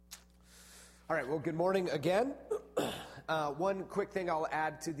All right, well, good morning again. One quick thing I'll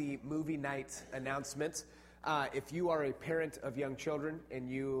add to the movie night announcement. If you are a parent of young children and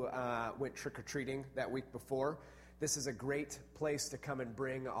you went trick-or-treating that week before, this is a great place to come and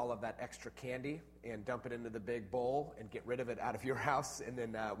bring all of that extra candy and dump it into the big bowl and get rid of it out of your house, and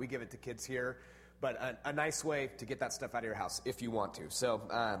then we give it to kids here. But a nice way to get that stuff out of your house if you want to. So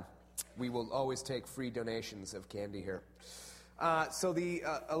we will always take free donations of candy here. So the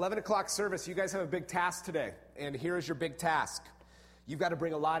 11 o'clock service, you guys have a big task today, and here is your big task. You've got to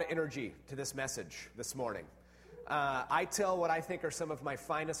bring a lot of energy to this message this morning. I tell what I think are some of my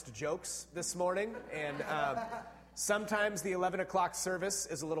finest jokes this morning, and sometimes the 11 o'clock service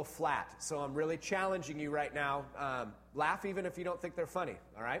is a little flat, so I'm really challenging you right now. Laugh even if you don't think they're funny,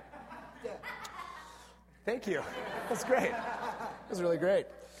 all right? Yeah. Thank you. That's great. That was really great.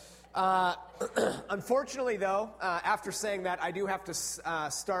 Unfortunately, though, after saying that, I do have to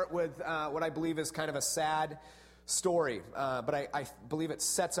start with what I believe is kind of a sad story, but I believe it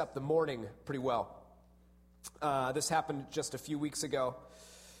sets up the morning pretty well. This happened just a few weeks ago.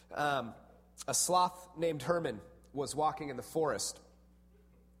 A sloth named Herman was walking in the forest,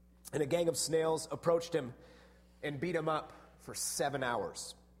 and a gang of snails approached him and beat him up for 7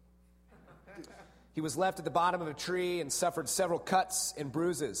 hours. He was left at the bottom of a tree and suffered several cuts and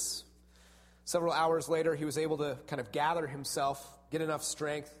bruises. Several hours later, he was able to kind of gather himself, get enough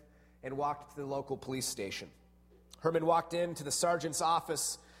strength, and walked to the local police station. Herman walked into the sergeant's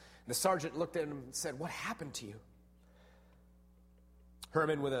office, and the sergeant looked at him and said, "What happened to you?"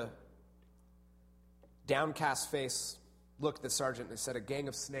 Herman, with a downcast face, looked at the sergeant and said, "A gang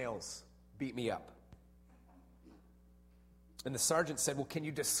of snails beat me up." And the sergeant said, "Well, can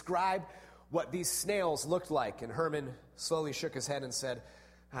you describe what these snails looked like?" And Herman slowly shook his head and said,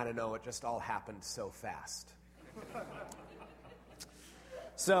 "I don't know, it just all happened so fast."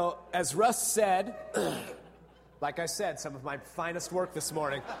 So, as Russ said, like I said, some of my finest work this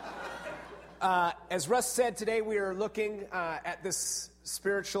morning. As Russ said, today we are looking at this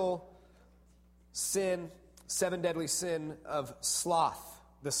spiritual sin, 7 deadly sin of sloth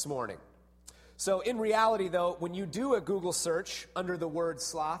this morning. So in reality, though, when you do a Google search under the word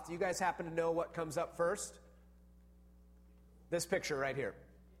sloth, do you guys happen to know what comes up first? This picture right here.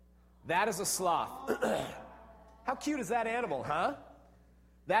 That is a sloth. How cute is that animal, huh?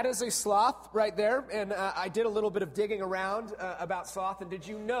 That is a sloth right there, and I did a little bit of digging around about sloth, and did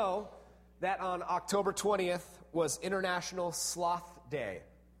you know that on October 20th was International Sloth Day?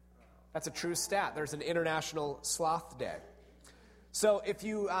 That's a true stat. There's an International Sloth Day. So if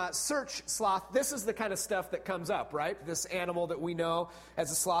you search sloth, this is the kind of stuff that comes up, right? This animal that we know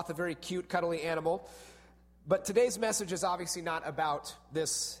as a sloth, a very cute, cuddly animal. But today's message is obviously not about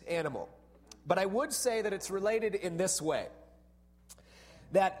this animal. But I would say that it's related in this way.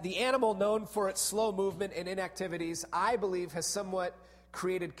 That the animal known for its slow movement and inactivities, I believe, has somewhat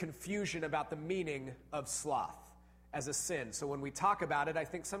created confusion about the meaning of sloth as a sin. So when we talk about it, I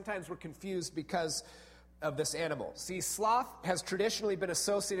think sometimes we're confused because of this animal. See, sloth has traditionally been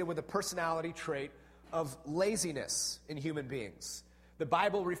associated with a personality trait of laziness in human beings. The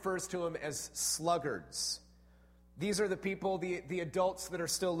Bible refers to them as sluggards. These are the people, the adults that are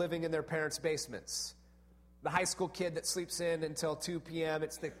still living in their parents' basements. The high school kid that sleeps in until 2 p.m.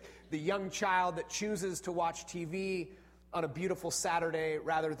 It's the young child that chooses to watch TV on a beautiful Saturday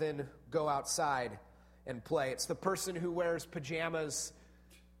rather than go outside and play. It's the person who wears pajamas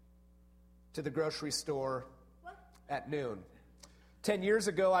to the grocery store at noon. 10 years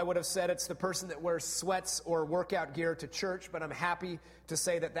ago, I would have said it's the person that wears sweats or workout gear to church, but I'm happy to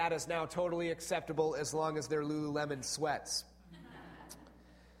say that that is now totally acceptable as long as they're Lululemon sweats.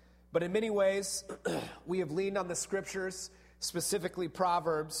 But in many ways, we have leaned on the scriptures, specifically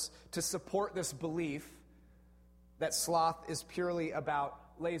Proverbs, to support this belief that sloth is purely about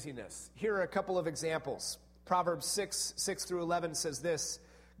laziness. Here are a couple of examples. Proverbs 6 through 11 says this: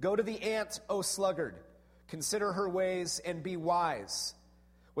 "Go to the ant, O sluggard. Consider her ways and be wise.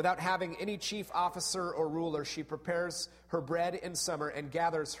 Without having any chief officer or ruler, she prepares her bread in summer and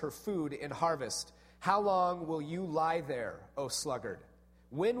gathers her food in harvest. How long will you lie there, O sluggard?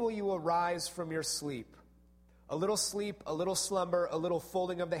 When will you arise from your sleep? A little sleep, a little slumber, a little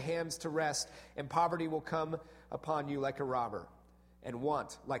folding of the hands to rest, and poverty will come upon you like a robber, and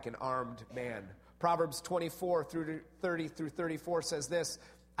want like an armed man." Proverbs 24 through 30 through 34 says this: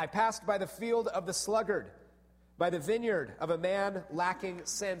 "I passed by the field of the sluggard, by the vineyard of a man lacking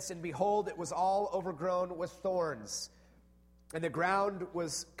sense, and behold, it was all overgrown with thorns, and the ground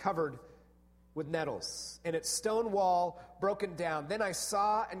was covered with nettles, and its stone wall broken down. Then I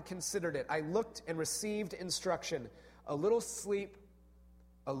saw and considered it. I looked and received instruction. A little sleep,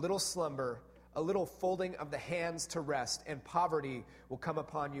 a little slumber, a little folding of the hands to rest, and poverty will come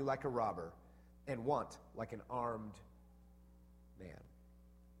upon you like a robber, and want like an armed man.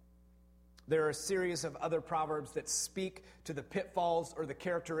 There are a series of other proverbs that speak to the pitfalls or the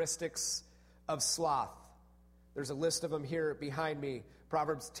characteristics of sloth. There's a list of them here behind me.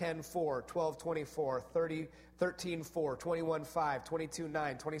 Proverbs 10:4, 12:24, 13:4, 21:5,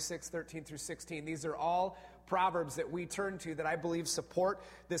 22:9, 26:13 through 16. These are all proverbs that we turn to that I believe support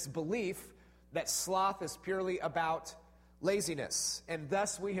this belief that sloth is purely about laziness. And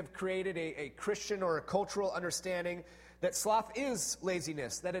thus we have created a Christian or a cultural understanding that sloth is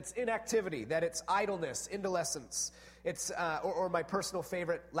laziness, that it's inactivity, that it's idleness, indolescence, it's or my personal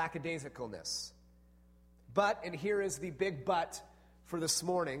favorite, lackadaisicalness. But, and here is the big but for this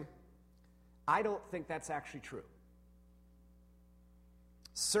morning, I don't think that's actually true.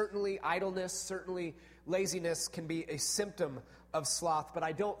 Certainly idleness, certainly laziness can be a symptom of sloth, but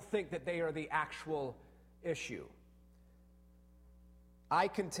I don't think that they are the actual issue. I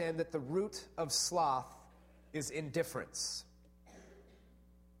contend that the root of sloth is indifference.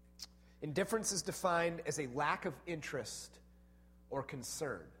 Indifference is defined as a lack of interest or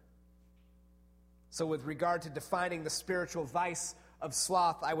concern. So with regard to defining the spiritual vice of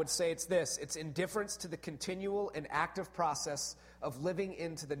sloth, I would say it's this. It's indifference to the continual and active process of living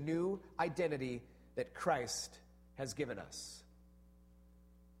into the new identity that Christ has given us.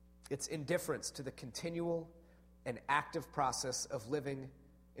 It's indifference to the continual and active process of living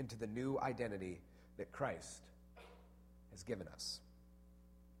into the new identity that Christ has given us.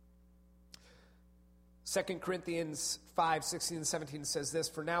 2 Corinthians 5:16 and 17 says this,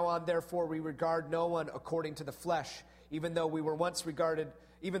 "For now on, therefore, we regard no one according to the flesh, even though we once regarded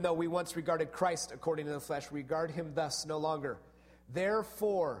Christ according to the flesh, we regard him thus no longer.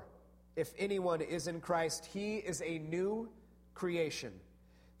 Therefore, if anyone is in Christ, he is a new creation.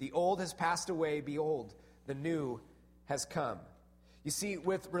 The old has passed away, behold, the new has come." You see,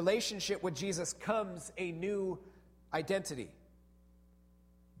 with relationship with Jesus comes a new identity.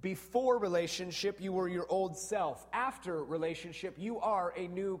 Before relationship, you were your old self. After relationship, you are a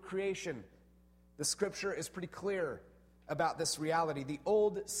new creation. The scripture is pretty clear about this reality. The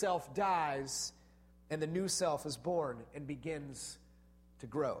old self dies, and the new self is born and begins to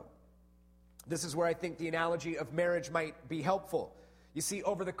grow. This is where I think the analogy of marriage might be helpful. You see,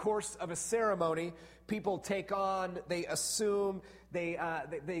 over the course of a ceremony, people take on, they assume, they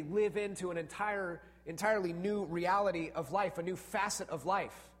live into an entirely new reality of life, a new facet of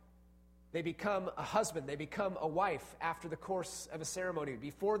life. They become a husband, they become a wife after the course of a ceremony.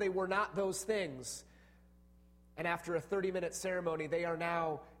 Before they were not those things. And after a 30-minute ceremony, they are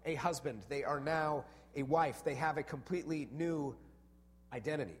now a husband, they are now a wife. They have a completely new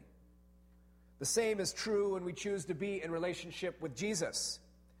identity. The same is true when we choose to be in relationship with Jesus.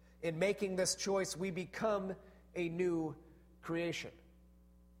 In making this choice, we become a new creation.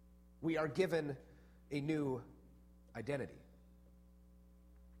 We are given a new identity.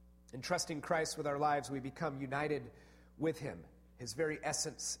 In trusting Christ with our lives, we become united with him. His very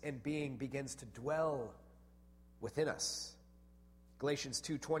essence and being begins to dwell within us. Galatians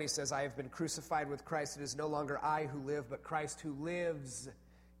 2:20 says, "I have been crucified with Christ. It is no longer I who live, but Christ who lives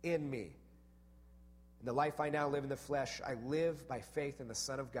in me. In the life I now live in the flesh, I live by faith in the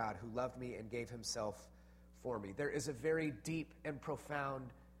Son of God who loved me and gave himself for me." There is a very deep and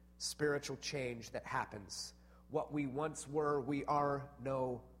profound spiritual change that happens. What we once were, we are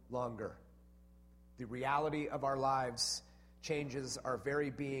no longer. The reality of our lives changes. Our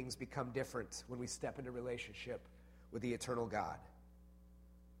very beings become different when we step into relationship with the eternal God.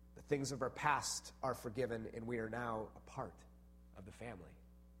 The things of our past are forgiven, and we are now a part of the family.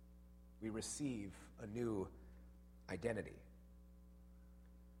 We receive a new identity.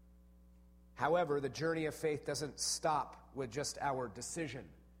 However, the journey of faith doesn't stop with just our decision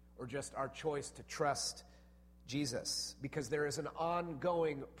or just our choice to trust Jesus, because there is an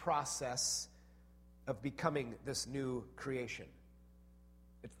ongoing process of becoming this new creation.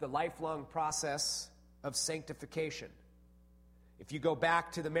 It's the lifelong process of sanctification. If you go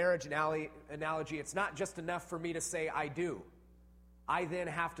back to the marriage analogy, it's not just enough for me to say I do. I then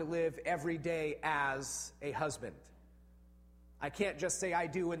have to live every day as a husband. I can't just say I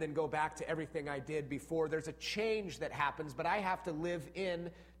do and then go back to everything I did before. There's a change that happens, but I have to live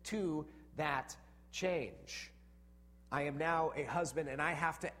into that change. I am now a husband, and I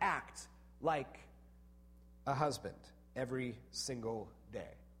have to act like a husband every single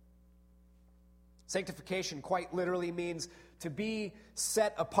day. Sanctification quite literally means to be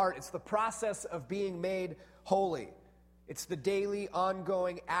set apart. It's the process of being made holy. It's the daily,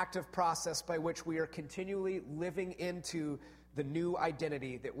 ongoing, active process by which we are continually living into the new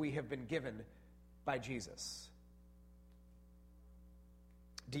identity that we have been given by Jesus.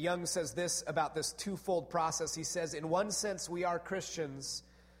 DeYoung says this about this twofold process. He says, in one sense, we are Christians,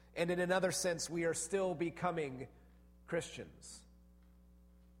 and in another sense, we are still becoming Christians.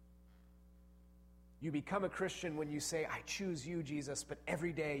 You become a Christian when you say, I choose you, Jesus, but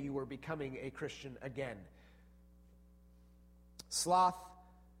every day you are becoming a Christian again. Sloth,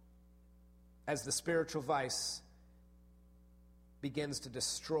 as the spiritual vice, begins to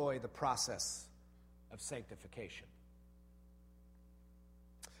destroy the process of sanctification.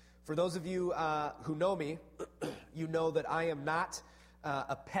 For those of you who know me, you know that I am not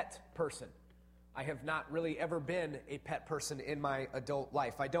a pet person. I have not really ever been a pet person in my adult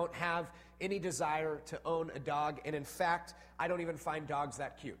life. I don't have any desire to own a dog, and in fact, I don't even find dogs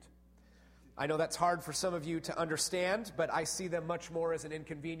that cute. I know that's hard for some of you to understand, but I see them much more as an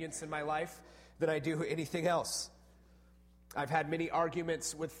inconvenience in my life than I do anything else. I've had many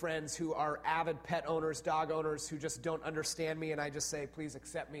arguments with friends who are avid pet owners, dog owners, who just don't understand me, and I just say, please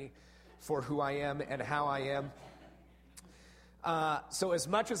accept me for who I am and how I am. So as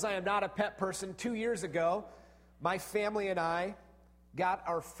much as I am not a pet person, 2 years ago, my family and I got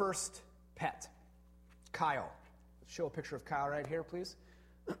our first pet, Kyle. Let's show a picture of Kyle right here, please.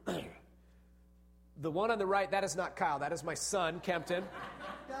 The one on the right, that is not Kyle. That is my son, Kempton.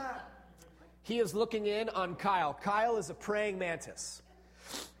 He is looking in on Kyle. Kyle is a praying mantis.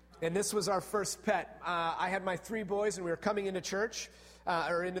 And this was our first pet. I had my 3 boys, and we were coming into church,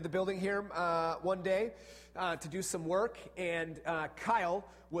 or into the building here one day to do some work. And Kyle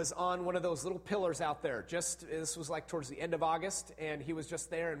was on one of those little pillars out there. This was like towards the end of August, and he was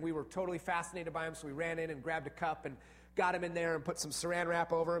just there, and we were totally fascinated by him. So we ran in and grabbed a cup and got him in there and put some saran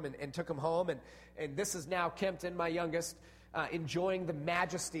wrap over him and took him home. And this is now Kempton, my youngest, enjoying the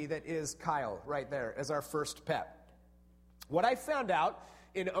majesty that is Kyle right there as our first pet. What I found out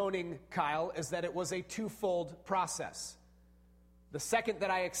in owning Kyle is that it was a twofold process. The second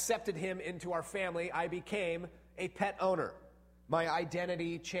that I accepted him into our family, I became a pet owner. My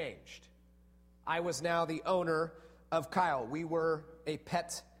identity changed. I was now the owner of Kyle. We were a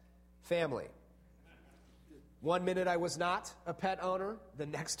pet family. 1 minute I was not a pet owner. The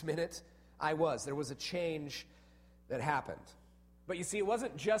next minute I was. There was a change that happened. But you see, it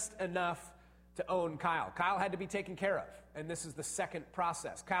wasn't just enough to own Kyle. Kyle had to be taken care of, and this is the second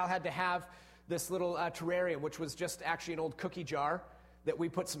process. Kyle had to have this little terrarium, which was just actually an old cookie jar that we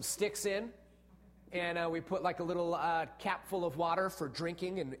put some sticks in, and we put like a little cap full of water for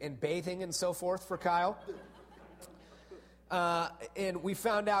drinking and bathing and so forth for Kyle. And we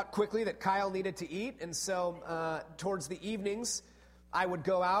found out quickly that Kyle needed to eat, and so towards the evenings, I would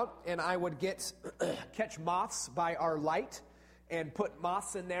go out and I would catch moths by our light and put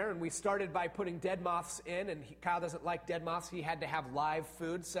moths in there. And we started by putting dead moths in, and Kyle doesn't like dead moths. He had to have live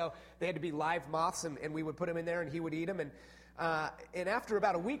food, so they had to be live moths, and we would put them in there and he would eat them. And after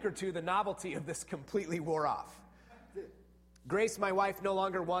about a week or two, the novelty of this completely wore off. Grace, my wife, no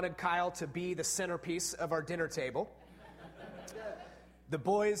longer wanted Kyle to be the centerpiece of our dinner table. The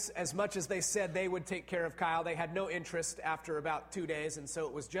boys, as much as they said they would take care of Kyle, they had no interest after about 2 days, and so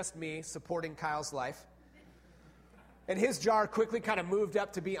it was just me supporting Kyle's life. And his jar quickly kind of moved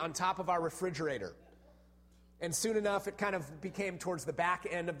up to be on top of our refrigerator. And soon enough, it kind of became towards the back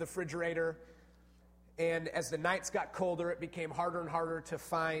end of the refrigerator. And as the nights got colder, it became harder and harder to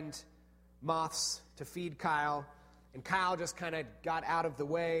find moths to feed Kyle. And Kyle just kind of got out of the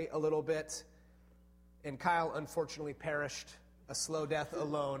way a little bit. And Kyle unfortunately perished a slow death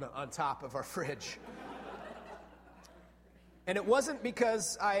alone on top of our fridge. And it wasn't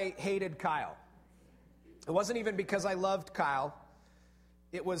because I hated Kyle. It wasn't even because I loved Kyle.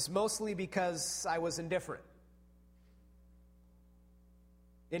 It was mostly because I was indifferent.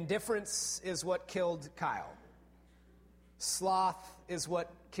 Indifference is what killed Kyle. Sloth is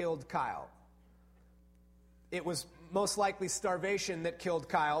what killed Kyle. It was most likely starvation that killed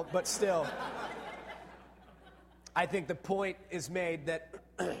Kyle, but still, I think the point is made that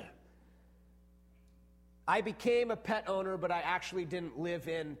I became a pet owner, but I actually didn't live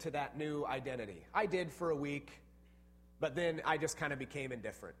into that new identity. I did for a week, but then I just kind of became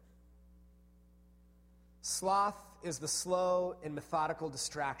indifferent. Sloth is the slow and methodical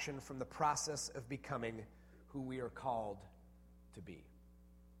distraction from the process of becoming who we are called to be.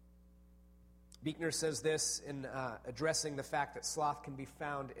 Buechner says this in addressing the fact that sloth can be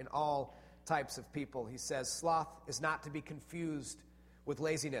found in all types of people. He says, sloth is not to be confused with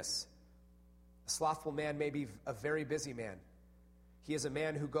laziness. A slothful man may be a very busy man. He is a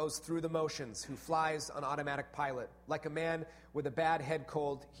man who goes through the motions, who flies on automatic pilot. Like a man with a bad head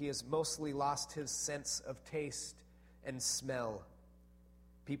cold, he has mostly lost his sense of taste and smell.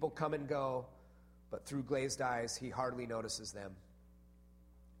 People come and go, but through glazed eyes, he hardly notices them.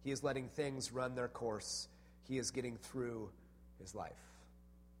 He is letting things run their course. He is getting through his life.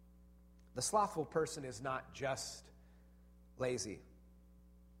 The slothful person is not just lazy.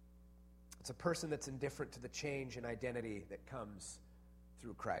 It's a person that's indifferent to the change in identity that comes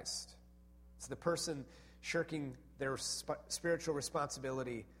through Christ. It's the person shirking their spiritual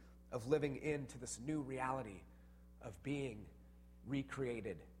responsibility of living into this new reality of being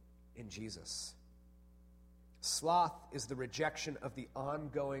recreated in Jesus. Sloth is the rejection of the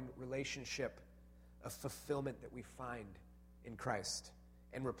ongoing relationship of fulfillment that we find in Christ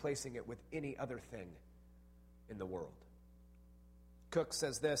and replacing it with any other thing in the world. Cook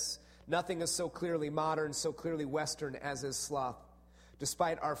says this: nothing is so clearly modern, so clearly Western as is sloth.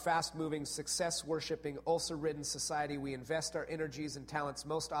 Despite our fast-moving, success-worshiping, ulcer-ridden society, we invest our energies and talents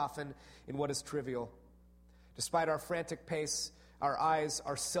most often in what is trivial. Despite our frantic pace, our eyes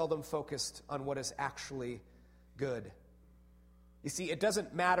are seldom focused on what is actually good. You see, it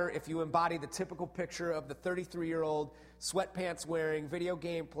doesn't matter if you embody the typical picture of the 33-year-old, sweatpants wearing, video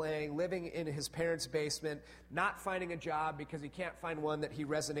game playing, living in his parents' basement, not finding a job because he can't find one that he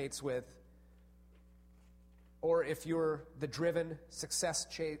resonates with, or if you're the driven,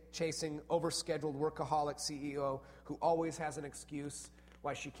 success-chasing, overscheduled workaholic CEO who always has an excuse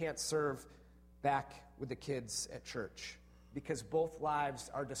why she can't serve back with the kids at church, because both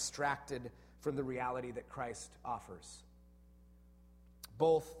lives are distracted from the reality that Christ offers.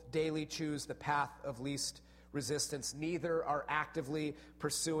 Both daily choose the path of least resistance. Neither are actively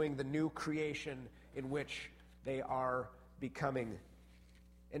pursuing the new creation in which they are becoming.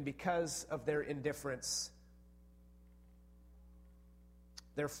 And because of their indifference,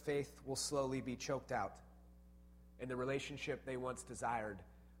 their faith will slowly be choked out, and the relationship they once desired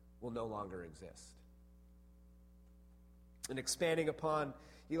will no longer exist. And expanding upon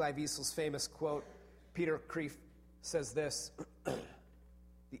Elie Wiesel's famous quote, Peter Kreeft says this: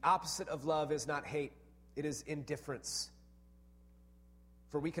 the opposite of love is not hate, it is indifference.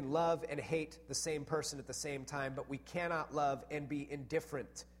 For we can love and hate the same person at the same time, but we cannot love and be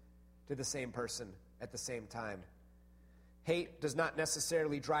indifferent to the same person at the same time. Hate does not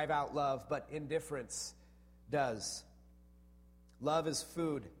necessarily drive out love, but indifference does. Love is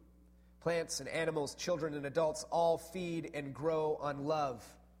food. Plants and animals, children and adults all feed and grow on love.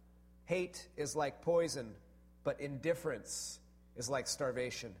 Hate is like poison, but indifference is like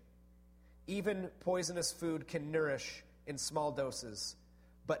starvation. Even poisonous food can nourish in small doses,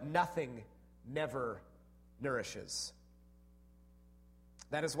 but nothing never nourishes.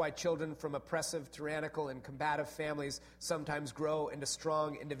 That is why children from oppressive, tyrannical, and combative families sometimes grow into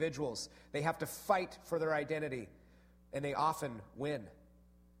strong individuals. They have to fight for their identity, and they often win.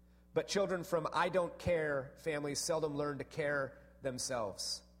 But children from I don't care families seldom learn to care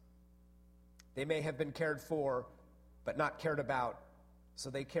themselves. They may have been cared for, but not cared about, so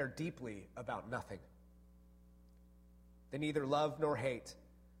they care deeply about nothing. They neither love nor hate,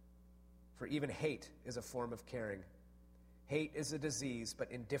 for even hate is a form of caring. Hate is a disease,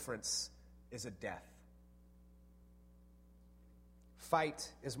 but indifference is a death. Fight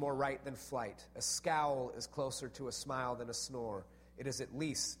is more right than flight. A scowl is closer to a smile than a snore. It is at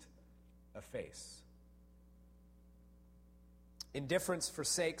least a face. Indifference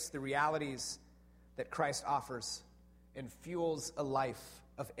forsakes the realities that Christ offers and fuels a life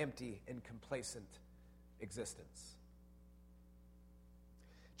of empty and complacent existence.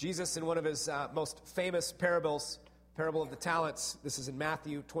 Jesus, in one of his most famous parables, parable of the talents, this is in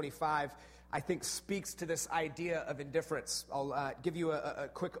Matthew 25, I think speaks to this idea of indifference. I'll give you a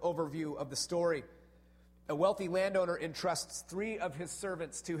quick overview of the story. A wealthy landowner entrusts 3 of his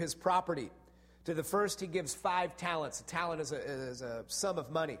servants to his property. To the first, he gives 5 talents. A talent is a sum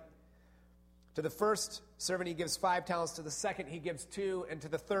of money. To the first servant, he gives 5 talents. To the second, he gives 2. And to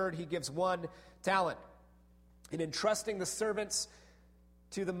the third, he gives 1 talent. In entrusting the servants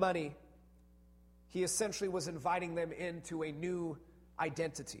to the money, he essentially was inviting them into a new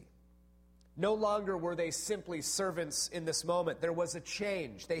identity. No longer were they simply servants in this moment. There was a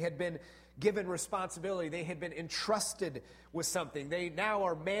change. They had been given responsibility. They had been entrusted with something. They now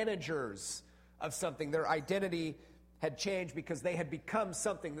are managers of something. Their identity had changed because they had become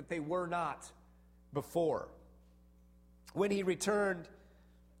something that they were not before. When he returned,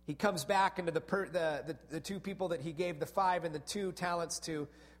 he comes back into the 2 people that he gave the 5 and the 2 talents to.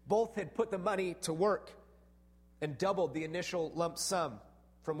 Both had put the money to work and doubled the initial lump sum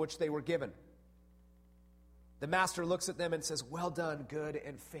from which they were given. The master looks at them and says, "Well done, good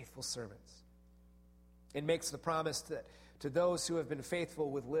and faithful servants," and makes the promise that to those who have been faithful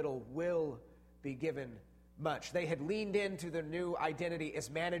with little will be given much. They had leaned into their new identity as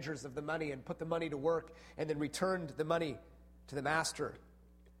managers of the money and put the money to work and then returned the money to the master.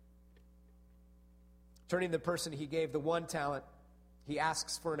 Turning to the person he gave the 1 talent, he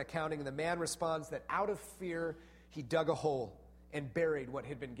asks for an accounting, and the man responds that out of fear, he dug a hole and buried what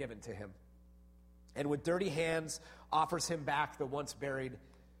had been given to him. And with dirty hands, offers him back the once buried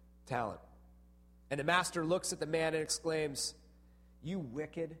talent. And the master looks at the man and exclaims, "You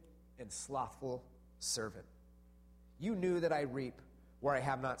wicked and slothful servant. You knew that I reap where I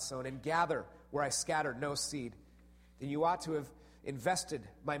have not sown and gather where I scattered no seed. Then you ought to have invested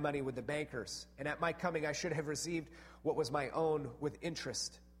my money with the bankers, and at my coming I should have received what was my own with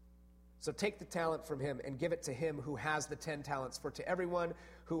interest. So take the talent from him and give it to him who has the 10 talents. For to everyone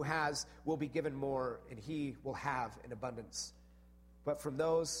who has will be given more, and he will have in abundance. But from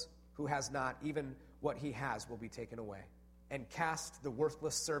those who has not, even what he has will be taken away. And cast the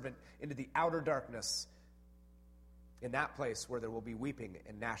worthless servant into the outer darkness, in that place where there will be weeping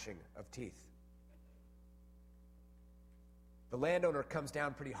and gnashing of teeth." The landowner comes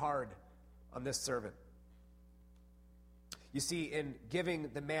down pretty hard on this servant. You see, in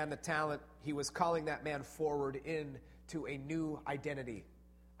giving the man the talent, he was calling that man forward into a new identity.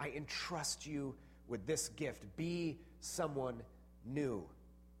 I entrust you with this gift. Be someone new.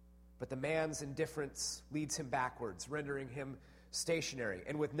 But the man's indifference leads him backwards, rendering him stationary.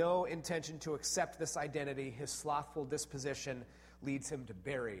 And with no intention to accept this identity, his slothful disposition leads him to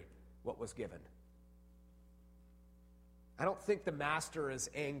bury what was given. I don't think the master is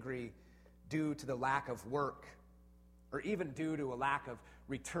angry due to the lack of work or even due to a lack of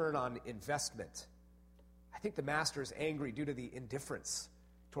return on investment. I think the master is angry due to the indifference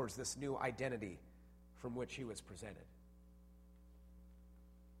towards this new identity from which he was presented.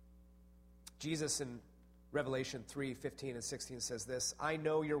 Jesus in Revelation 3:15 and 16 says this, "I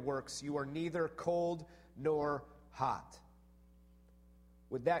know your works. You are neither cold nor hot.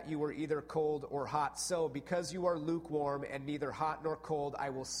 Would that you were either cold or hot. So, because you are lukewarm and neither hot nor cold, I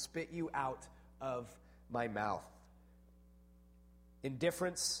will spit you out of my mouth."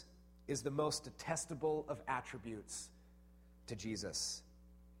 Indifference is the most detestable of attributes to Jesus.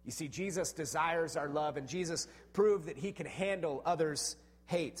 You see, Jesus desires our love, and Jesus proved that he can handle others'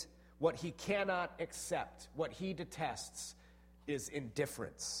 hate. What he cannot accept, what he detests, is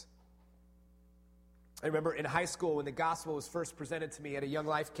indifference. I remember in high school when the gospel was first presented to me at a Young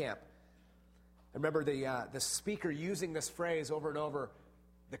Life camp. I remember the speaker using this phrase over and over,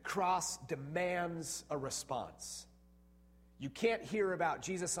 "The cross demands a response." You can't hear about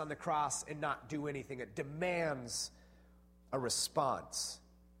Jesus on the cross and not do anything. It demands a response.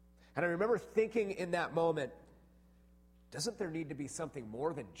 And I remember thinking in that moment, doesn't there need to be something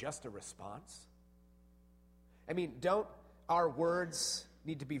more than just a response? I mean, don't our words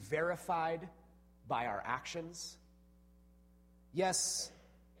need to be verified by our actions? Yes,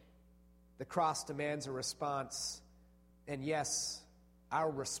 the cross demands a response, and yes, our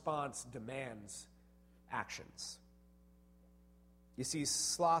response demands actions. You see,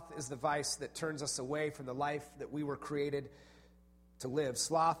 sloth is the vice that turns us away from the life that we were created to live.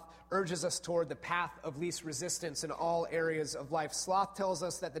 Sloth urges us toward the path of least resistance in all areas of life. Sloth tells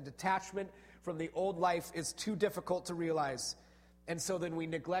us that the detachment from the old life is too difficult to realize, and so then we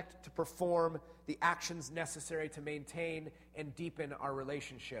neglect to perform the actions necessary to maintain and deepen our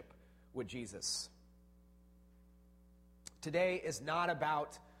relationship with Jesus. Today is not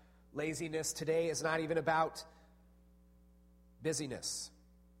about laziness. Today is not even about busyness.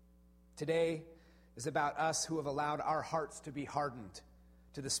 Today is about us who have allowed our hearts to be hardened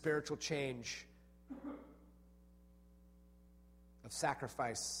to the spiritual change of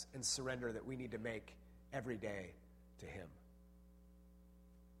sacrifice and surrender that we need to make every day to him.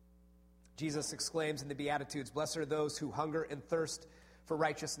 Jesus exclaims in the Beatitudes, "Blessed are those who hunger and thirst for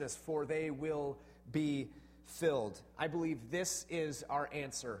righteousness, for they will be filled." I believe this is our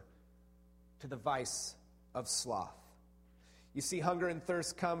answer to the vice of sloth. You see, hunger and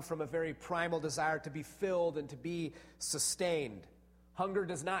thirst come from a very primal desire to be filled and to be sustained. Hunger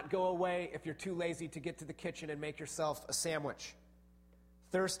does not go away if you're too lazy to get to the kitchen and make yourself a sandwich.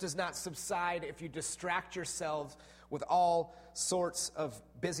 Thirst does not subside if you distract yourselves with all sorts of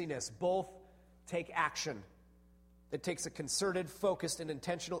busyness. Both take action. It takes a concerted, focused, and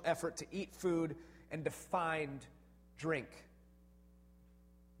intentional effort to eat food and to find drink.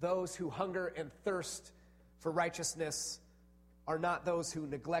 Those who hunger and thirst for righteousness are not those who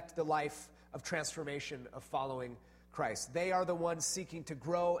neglect the life of transformation of following Christ. They are the ones seeking to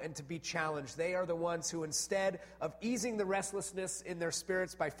grow and to be challenged. They are the ones who, instead of easing the restlessness in their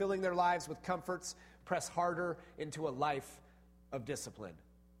spirits by filling their lives with comforts, press harder into a life of discipline.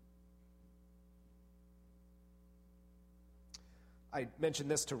 I mentioned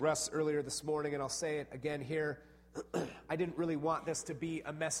this to Russ earlier this morning, and I'll say it again here. I didn't really want this to be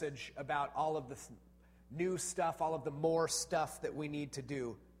a message about all of the new stuff, all of the more stuff that we need to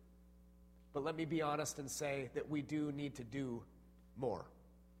do. But let me be honest and say that we do need to do more.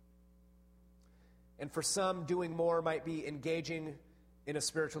 And for some, doing more might be engaging in a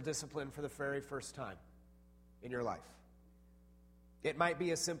spiritual discipline for the very first time in your life. It might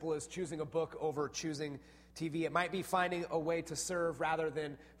be as simple as choosing a book over choosing TV. It might be finding a way to serve rather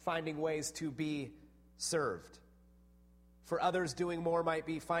than finding ways to be served. For others, doing more might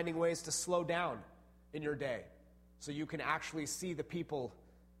be finding ways to slow down in your day so you can actually see the people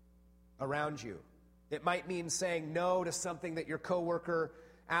around you. It might mean saying no to something that your coworker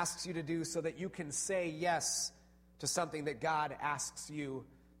asks you to do so that you can say yes to something that God asks you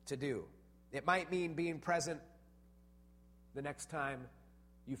to do. It might mean being present the next time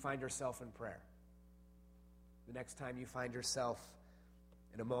you find yourself in prayer. The next time you find yourself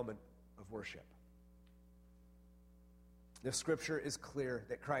in a moment of worship. The scripture is clear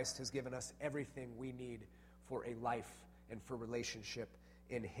that Christ has given us everything we need for a life and for relationship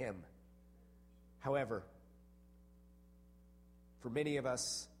in Him. However, for many of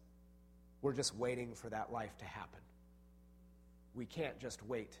us, we're just waiting for that life to happen. We can't just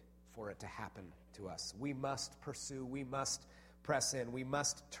wait for it to happen to us. We must pursue, we must press in, we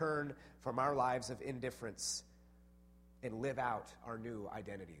must turn from our lives of indifference and live out our new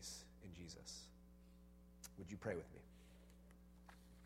identities in Jesus. Would you pray with me?